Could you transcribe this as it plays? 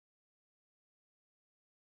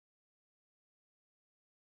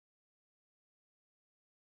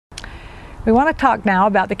We want to talk now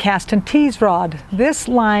about the cast and tease rod. This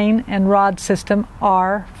line and rod system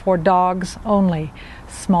are for dogs only,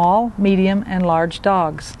 small, medium, and large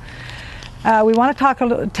dogs. We want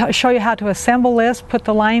to show you how to assemble this, put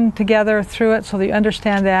the line together through it so that you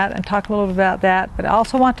understand that, and talk a little bit about that. But I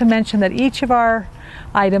also want to mention that each of our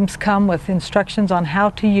items come with instructions on how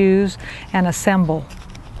to use and assemble.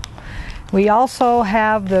 We also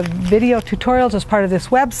have the video tutorials as part of this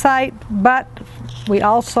website, but we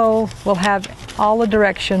also will have all the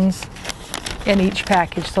directions in each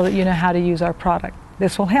package so that you know how to use our product.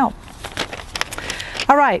 This will help.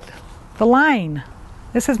 All right, the line.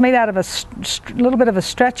 This is made out of a little bit of a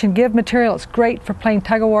stretch and give material. It's great for playing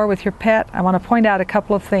tug-of-war with your pet. I want to point out a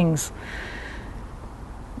couple of things.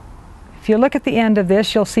 If you look at the end of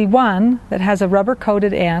this, you'll see one that has a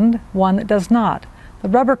rubber-coated end, one that does not. The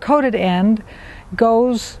rubber-coated end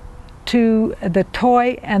goes to the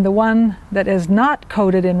toy, and the one that is not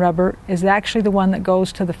coated in rubber is actually the one that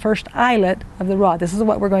goes to the first eyelet of the rod. This is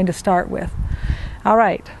what we're going to start with. All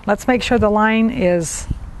right, let's make sure the line is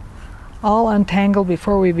all untangled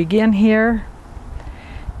before we begin here.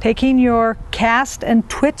 Taking your cast and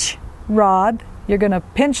twitch rod, you're going to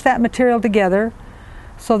pinch that material together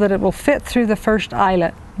so that it will fit through the first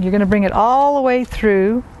eyelet. You're going to bring it all the way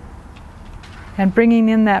through, and bringing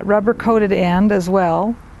in that rubber-coated end as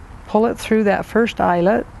well. Pull it through that first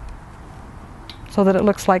eyelet so that it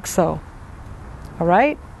looks like so. All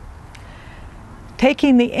right?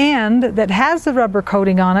 Taking the end that has the rubber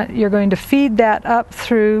coating on it, you're going to feed that up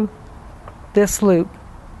through this loop,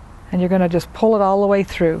 and you're going to just pull it all the way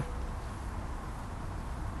through.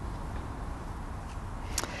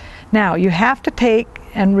 Now you have to take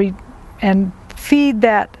and feed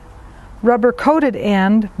that rubber-coated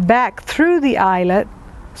end back through the eyelet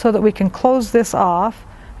so that we can close this off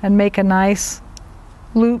and make a nice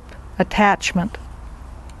loop attachment,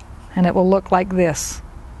 and it will look like this.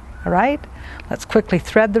 All right, let's quickly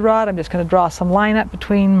thread the rod. I'm just going to draw some line up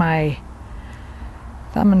between my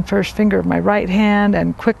thumb and first finger of my right hand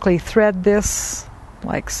and quickly thread this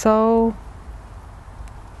like so.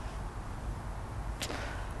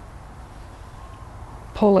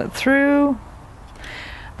 Pull it through.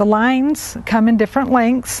 The lines come in different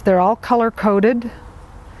lengths. They're all color-coded,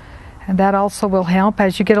 and that also will help.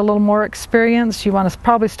 As you get a little more experience, you want to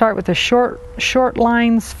probably start with the short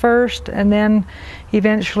lines first, and then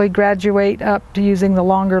eventually graduate up to using the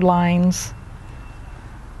longer lines.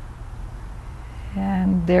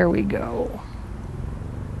 And there we go.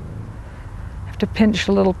 Have to pinch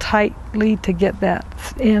a little tightly to get that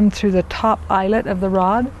in through the top eyelet of the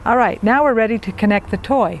rod. All right, now we're ready to connect the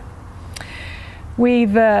toy.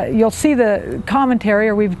 You'll see the commentary,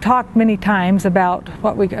 or we've talked many times about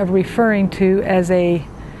what we are referring to as a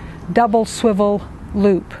double swivel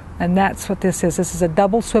loop, and that's what this is. This is a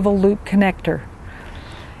double swivel loop connector.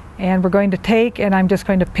 And we're going to take, and I'm just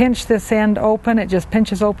going to pinch this end open. It just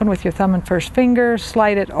pinches open with your thumb and first finger.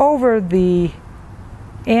 Slide it over the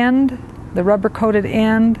end, the rubber-coated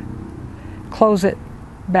end. Close it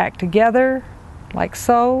back together, like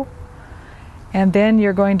so. And then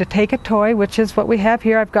you're going to take a toy, which is what we have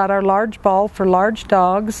here. I've got our large ball for large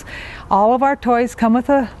dogs. All of our toys come with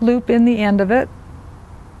a loop in the end of it.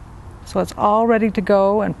 So it's all ready to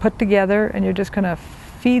go and put together, and you're just going to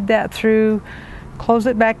feed that through, close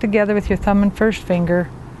it back together with your thumb and first finger,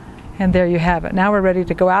 and there you have it. Now we're ready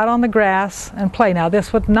to go out on the grass and play. Now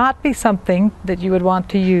this would not be something that you would want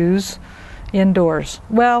to use indoors.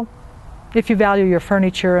 Well, if you value your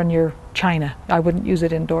furniture and your china, I wouldn't use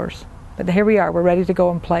it indoors. But here we are, we're ready to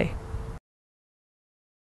go and play.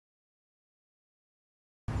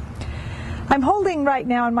 I'm holding right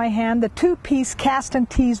now in my hand the two-piece cast and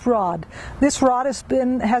tease rod. This rod has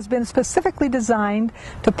been specifically designed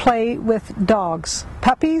to play with dogs,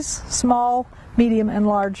 puppies, small, medium, and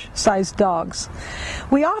large sized dogs.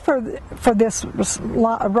 We offer for this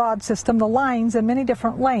rod system the lines in many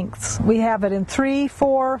different lengths. We have it in 3,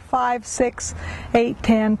 4, 5, 6, 8,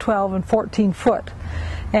 10, 12, and 14 foot.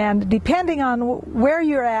 And depending on where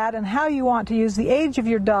you're at and how you want to use, the age of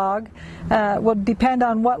your dog will depend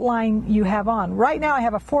on what line you have on. Right now I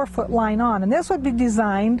have a 4-foot line on, and this would be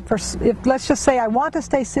designed for, let's just say I want to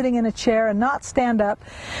stay sitting in a chair and not stand up,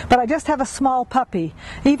 but I just have a small puppy,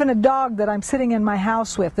 even a dog that I'm sitting in my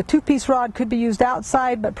house with. The two-piece rod could be used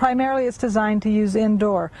outside, but primarily it's designed to use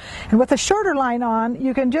indoor. And with a shorter line on,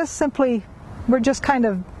 you can just simply, we're just kind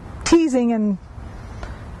of teasing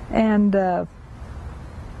and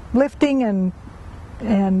lifting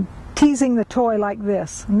and teasing the toy like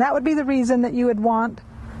this. And that would be the reason that you would want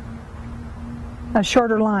a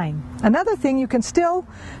shorter line. Another thing, you can still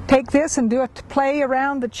take this and do it to play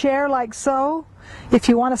around the chair like so, if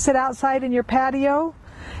you want to sit outside in your patio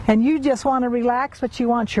and you just want to relax, but you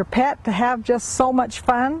want your pet to have just so much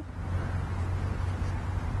fun,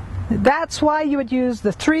 that's why you would use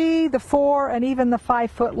the 3, the 4, and even the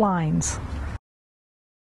 5-foot lines.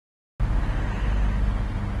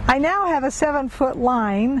 I now have a 7-foot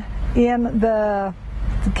line in the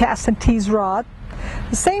cast and tease rod.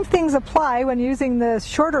 The same things apply when using the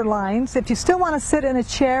shorter lines. If you still want to sit in a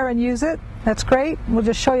chair and use it, that's great. We'll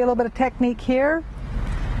just show you a little bit of technique here.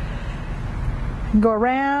 Go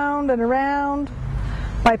around and around.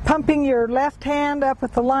 By pumping your left hand up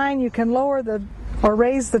with the line, you can lower the or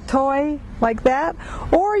raise the toy like that,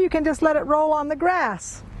 or you can just let it roll on the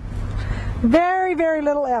grass. Very, very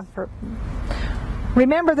little effort.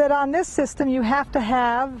 Remember that on this system you have to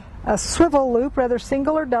have a swivel loop, whether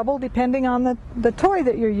single or double, depending on the toy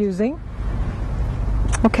that you're using.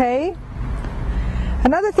 Okay?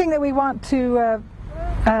 Another thing that we want to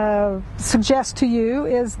suggest to you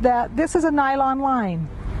is that this is a nylon line.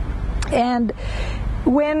 And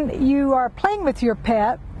when you are playing with your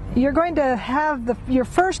pet, you're going to have your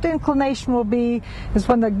first inclination will be is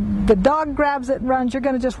when the dog grabs it and runs, you're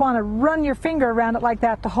going to just want to run your finger around it like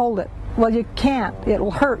that to hold it. Well, you can't.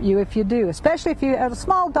 It'll hurt you if you do. Especially if you have a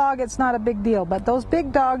small dog, it's not a big deal. But those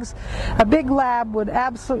big dogs, a big lab would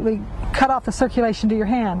absolutely cut off the circulation to your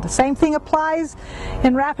hand. The same thing applies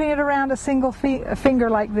in wrapping it around a single finger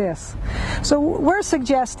like this. So we're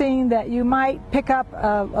suggesting that you might pick up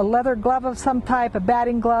a leather glove of some type, a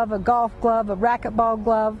batting glove, a golf glove, a racquetball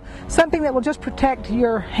glove, something that will just protect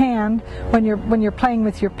your hand when you're playing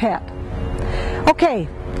with your pet. Okay.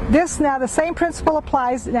 Now the same principle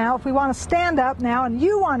applies now if we want to stand up now and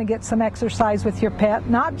you want to get some exercise with your pet,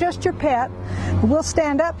 not just your pet. We'll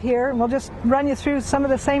stand up here and we'll just run you through some of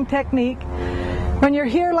the same technique. When you're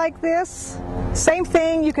here like this, same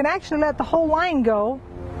thing, you can actually let the whole line go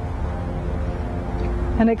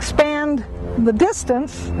and expand the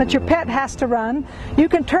distance that your pet has to run. You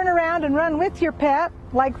can turn around and run with your pet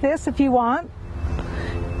like this if you want.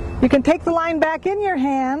 You can take the line back in your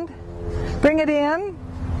hand, bring it in,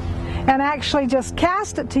 and actually just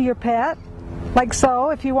cast it to your pet, like so,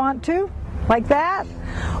 if you want to, like that.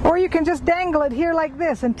 Or you can just dangle it here like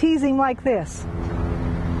this and tease him like this.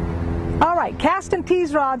 All right, cast and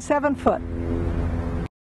tease rod, 7-foot.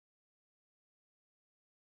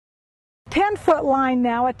 10-foot line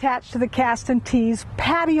now attached to the cast and tease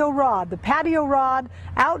patio rod. The patio rod,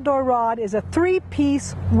 outdoor rod, is a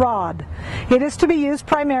 3-piece rod. It is to be used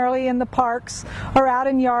primarily in the parks or out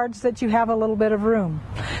in yards that you have a little bit of room.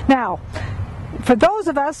 Now, for those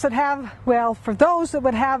of us that have, well, for those that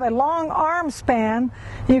would have a long arm span,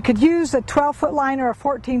 you could use a 12-foot line or a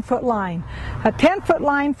 14-foot line. A 10-foot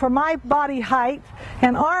line for my body height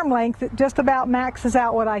and arm length, it just about maxes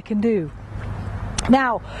out what I can do.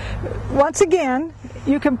 Now, once again,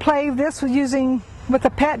 you can play this with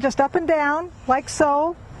the pet just up and down, like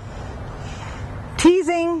so.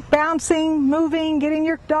 Teasing, bouncing, moving, getting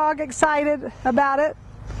your dog excited about it.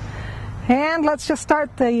 And let's just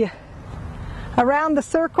start around the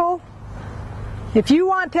circle. If you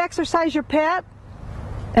want to exercise your pet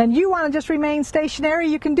and you want to just remain stationary,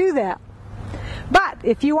 you can do that. But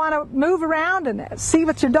if you want to move around and see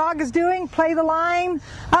what your dog is doing, play the line,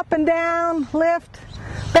 up and down, lift,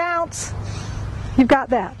 bounce, you've got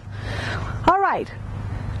that. All right,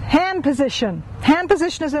 hand position. Hand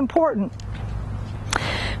position is important.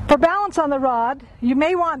 For balance on the rod, you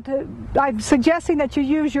may want to, I'm suggesting that you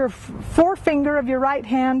use your forefinger of your right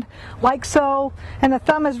hand like so, and the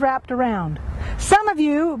thumb is wrapped around. Some of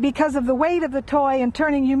you, because of the weight of the toy and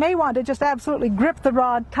turning, you may want to just absolutely grip the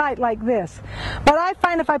rod tight like this. But I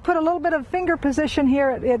find if I put a little bit of finger position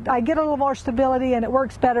here, I get a little more stability and it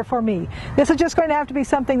works better for me. This is just going to have to be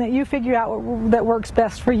something that you figure out that works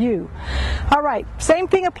best for you. All right, same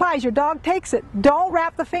thing applies. Your dog takes it. Don't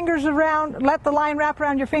wrap the fingers around, let the line wrap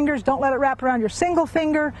around your fingers. Don't let it wrap around your single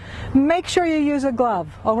finger. Make sure you use a glove,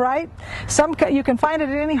 all right? You can find it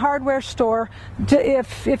at any hardware store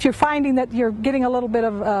if you're finding that you're getting a little bit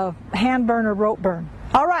of hand burn or rope burn.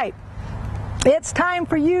 All right, it's time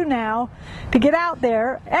for you now to get out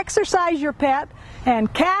there, exercise your pet,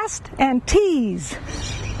 and cast and tease.